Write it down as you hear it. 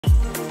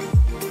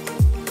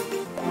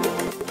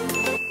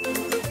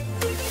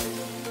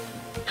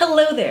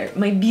Hello there,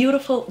 my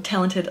beautiful,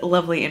 talented,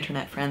 lovely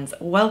internet friends.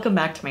 Welcome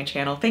back to my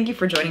channel. Thank you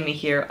for joining me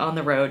here on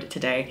the road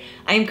today.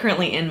 I am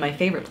currently in my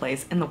favorite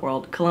place in the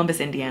world,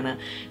 Columbus, Indiana,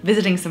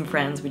 visiting some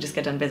friends. We just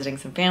got done visiting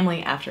some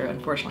family after,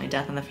 unfortunately,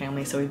 death in the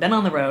family, so we've been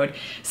on the road.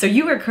 So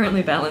you are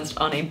currently balanced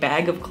on a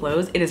bag of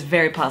clothes. It is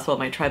very possible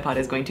my tripod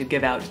is going to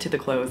give out to the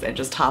clothes and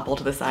just topple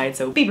to the side,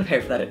 so be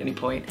prepared for that at any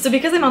point. So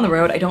because I'm on the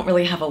road, I don't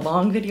really have a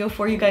long video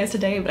for you guys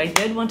today, but I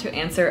did want to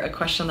answer a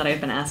question that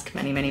I've been asked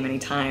many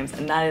times,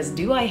 and that is,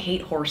 do I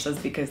hate horses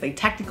because they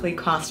technically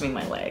cost me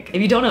my leg?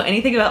 If you don't know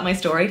anything about my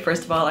story,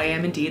 first of all, I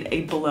am indeed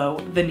a below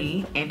the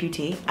knee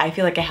amputee. I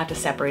feel like I have to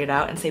separate it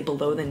out and say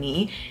below the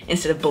knee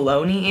instead of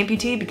below knee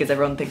amputee because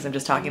everyone thinks I'm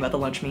just talking about the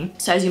lunch meat.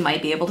 So as you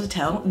might be able to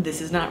tell, this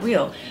is not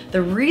real.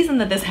 The reason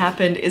that this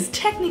happened is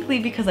technically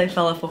because I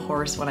fell off a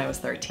horse when I was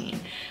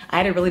 13. I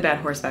had a really bad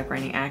horseback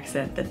riding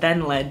accident that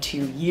then led to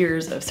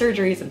years of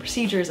surgeries and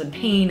procedures and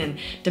pain and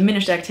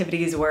diminished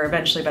activities, where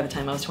eventually by the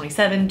time I was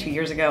 27, 2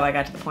 years ago, I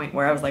got to the point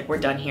where I was like, we're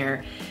done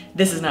here.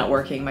 This is not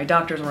working. My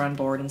doctors were on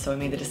board, and so I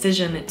made the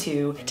decision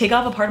to take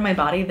off a part of my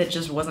body that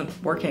just wasn't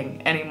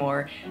working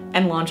anymore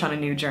and launch on a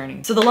new journey.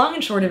 So the long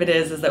and short of it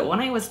is that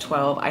when I was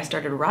 12, I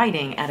started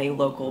riding at a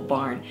local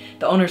barn.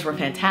 The owners were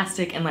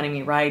fantastic in letting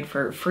me ride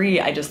for free.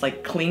 I just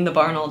like cleaned the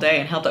barn all day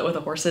and helped out with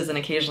the horses, and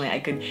occasionally I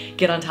could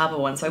get on top of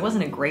one. So I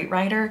wasn't a great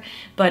rider,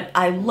 but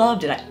I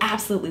loved it. I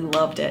absolutely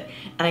loved it.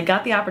 And I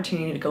got the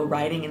opportunity to go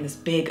riding in this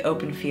big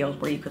open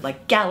field where you could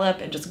like gallop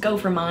and just go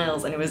for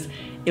miles, and it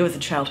was a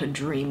childhood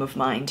dream of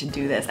mine to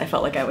do this. I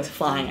felt like I was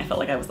flying. I felt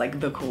like I was like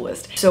the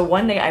coolest. So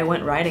one day I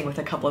went riding with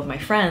a couple of my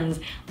friends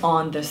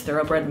on this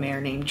thoroughbred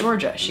mare named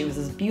Georgia. She was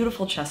this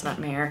beautiful chestnut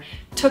mare,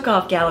 took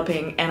off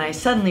galloping, and I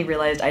suddenly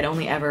realized I'd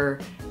only ever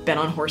been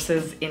on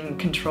horses in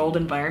controlled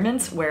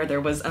environments where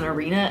there was an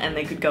arena and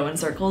they could go in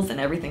circles and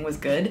everything was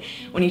good.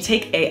 When you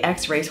take a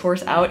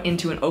ex-racehorse out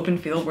into an open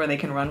field where they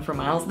can run for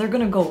miles, they're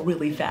gonna go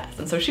really fast.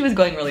 And so she was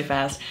going really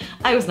fast.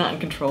 I was not in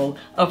control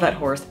of that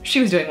horse.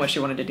 She was doing what she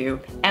wanted to do,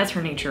 as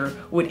her nature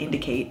would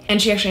indicate.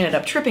 And she actually ended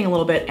up tripping a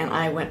little bit, and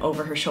I went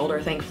over her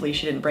shoulder. Thankfully,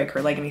 she didn't break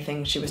her leg or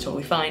anything. She was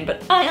totally fine.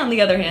 But I, on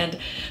the other hand,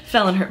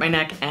 fell and hurt my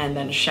neck and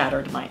then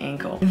shattered my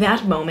ankle.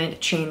 That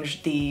moment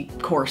changed the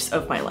course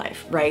of my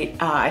life, right?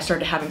 I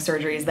started having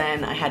surgeries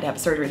then. I had to have a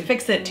surgery to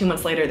fix it. 2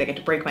 months later, they get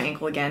to break my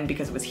ankle again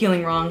because it was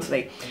healing wrong. So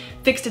they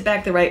fixed it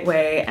back the right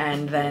way.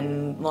 And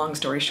then, long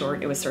story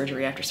short, it was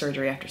surgery after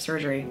surgery after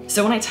surgery.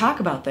 So when I talk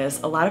about this,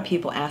 a lot of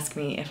people ask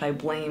me if I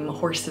blame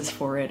horses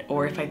for it,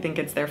 or if I think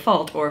it's their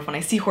fault, or if when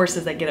I see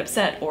horses I get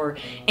upset or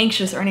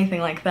anxious or anything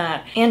like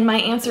that. And my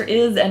answer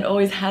is, and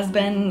always has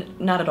been,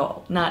 not at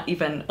all. Not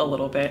even a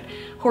little bit.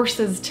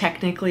 Horses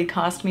technically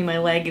cost me my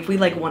leg if we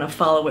like want to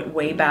follow it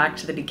way back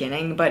to the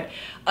beginning, but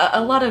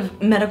a lot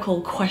of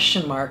medical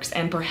question marks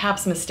and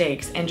perhaps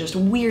mistakes and just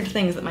weird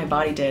things that my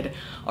body did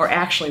are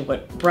actually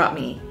what brought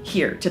me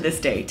here to this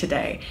day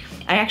today.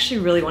 I actually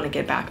really want to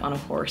get back on a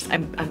horse.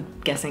 I'm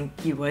guessing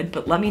you would,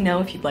 but let me know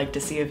if you'd like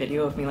to see a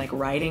video of me like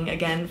riding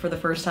again for the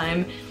first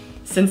time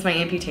since my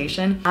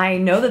amputation. I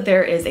know that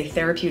there is a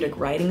therapeutic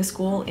riding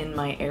school in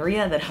my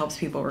area that helps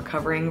people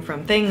recovering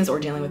from things or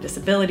dealing with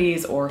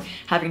disabilities or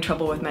having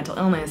trouble with mental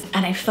illness.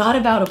 And I've thought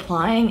about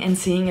applying and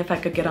seeing if I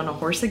could get on a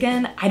horse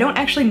again. I don't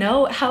actually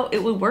know how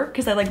it would work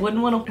because I like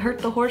wouldn't want to hurt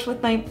the horse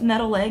with my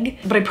metal leg.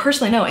 But I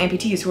personally know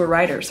amputees who are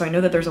riders, so I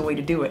know that there's a way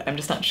to do it. I'm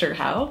just not sure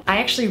how. I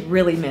actually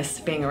really miss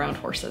being around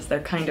horses.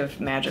 They're kind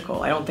of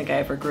magical. I don't think I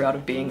ever grew out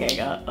of being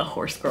a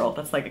horse girl.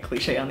 That's like a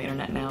cliche on the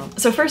internet now.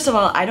 So first of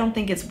all, I don't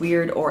think it's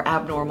weird or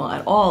abnormal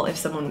at all if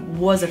someone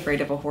was afraid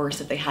of a horse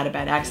if they had a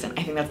bad accident.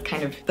 I think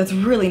that's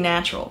really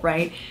natural,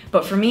 right?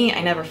 But for me,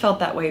 I never felt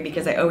that way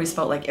because I always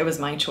felt like it was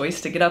my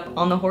choice to get up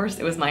on the horse.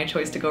 It was my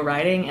choice to go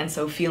riding, and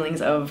so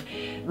feelings of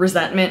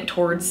resentment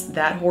towards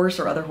that horse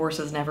or other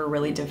horses never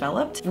really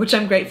developed, which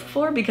I'm grateful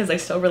for because I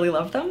still really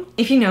love them.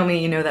 If you know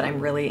me, you know that I'm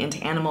really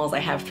into animals. I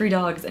have 3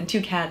 dogs and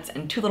 2 cats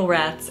and 2 little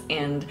rats,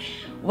 and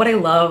what I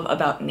love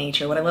about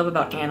nature, what I love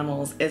about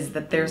animals is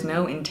that there's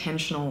no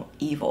intentional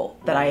evil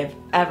that I have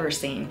ever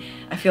seen.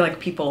 I feel like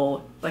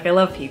people, like I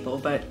love people,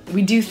 but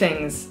we do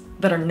things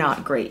that are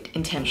not great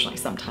intentionally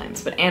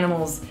sometimes, but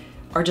animals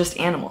are just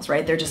animals,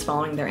 right? They're just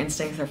following their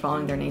instincts, they're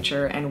following their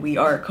nature, and we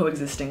are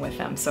coexisting with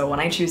them. So when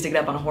I choose to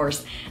get up on a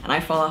horse and I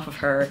fall off of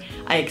her,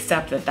 I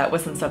accept that that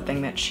wasn't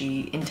something that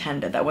she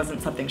intended. That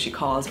wasn't something she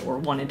caused or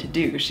wanted to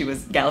do. She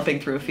was galloping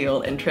through a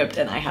field and tripped,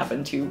 and I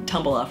happened to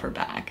tumble off her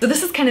back. So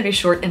this is kind of a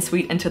short and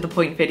sweet and to the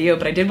point video,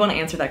 but I did want to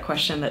answer that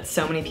question that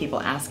so many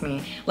people ask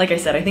me. Like I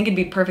said, I think it'd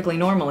be perfectly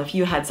normal if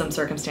you had some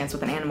circumstance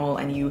with an animal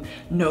and you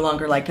no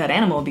longer liked that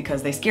animal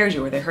because they scared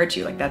you or they hurt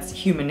you. Like, that's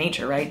human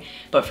nature, right?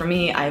 But for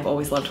me, I've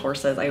always loved horses.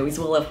 horses. I always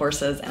will love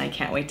horses, and I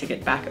can't wait to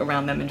get back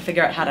around them and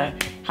figure out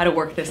how to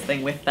work this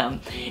thing with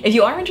them. If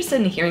you are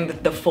interested in hearing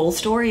the full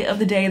story of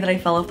the day that I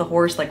fell off the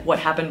horse, like what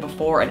happened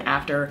before and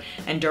after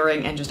and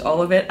during and just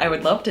all of it, I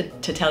would love to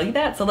tell you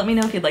that. So let me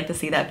know if you'd like to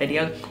see that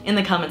video in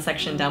the comment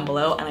section down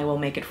below, and I will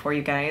make it for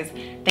you guys.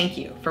 Thank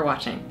you for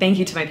watching. Thank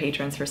you to my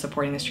patrons for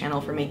supporting this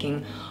channel, for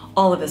making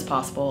all of this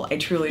possible. I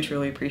truly,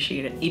 truly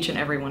appreciate it, each and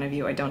every one of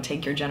you. I don't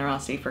take your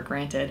generosity for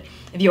granted.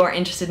 If you are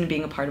interested in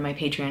being a part of my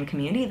Patreon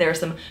community, there are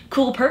some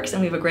cool perks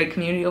and we have a great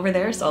community over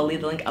there, so I'll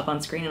leave the link up on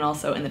screen and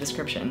also in the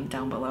description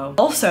down below.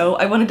 Also,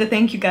 I wanted to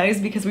thank you guys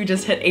because we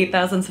just hit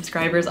 8,000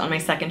 subscribers on my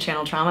second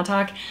channel, Trauma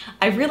Talk.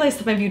 I've realized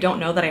some of you don't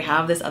know that I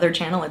have this other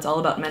channel. It's all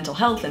about mental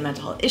health and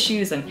mental health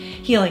issues and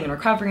healing and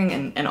recovering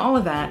and all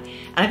of that.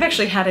 And I've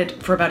actually had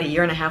it for about 1.5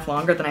 years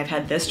longer than I've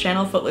had this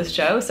channel, Footless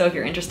Joe. So if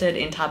you're interested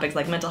in topics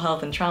like mental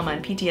health and trauma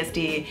and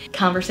PTSD,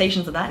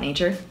 conversations of that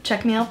nature,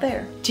 check me out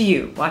there. To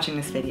you watching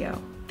this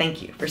video,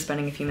 thank you for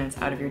spending a few minutes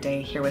out of your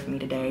day here with me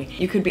today.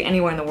 You could be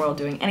anywhere in the world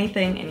doing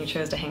anything, and you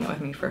chose to hang out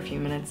with me for a few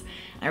minutes.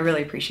 I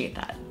really appreciate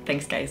that.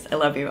 Thanks guys, I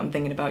love you, I'm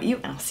thinking about you,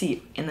 and I'll see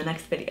you in the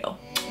next video.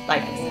 Bye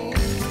guys.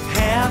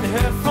 Have you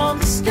heard from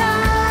the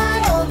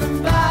sky all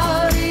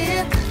about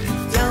it?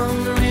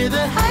 Down the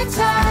river, high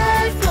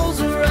tide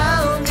flows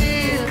around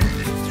it.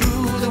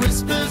 Through the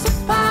whispers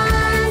of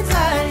pines,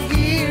 I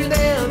hear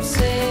them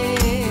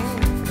sing.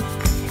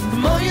 The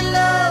more you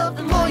love,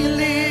 the more you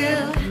live.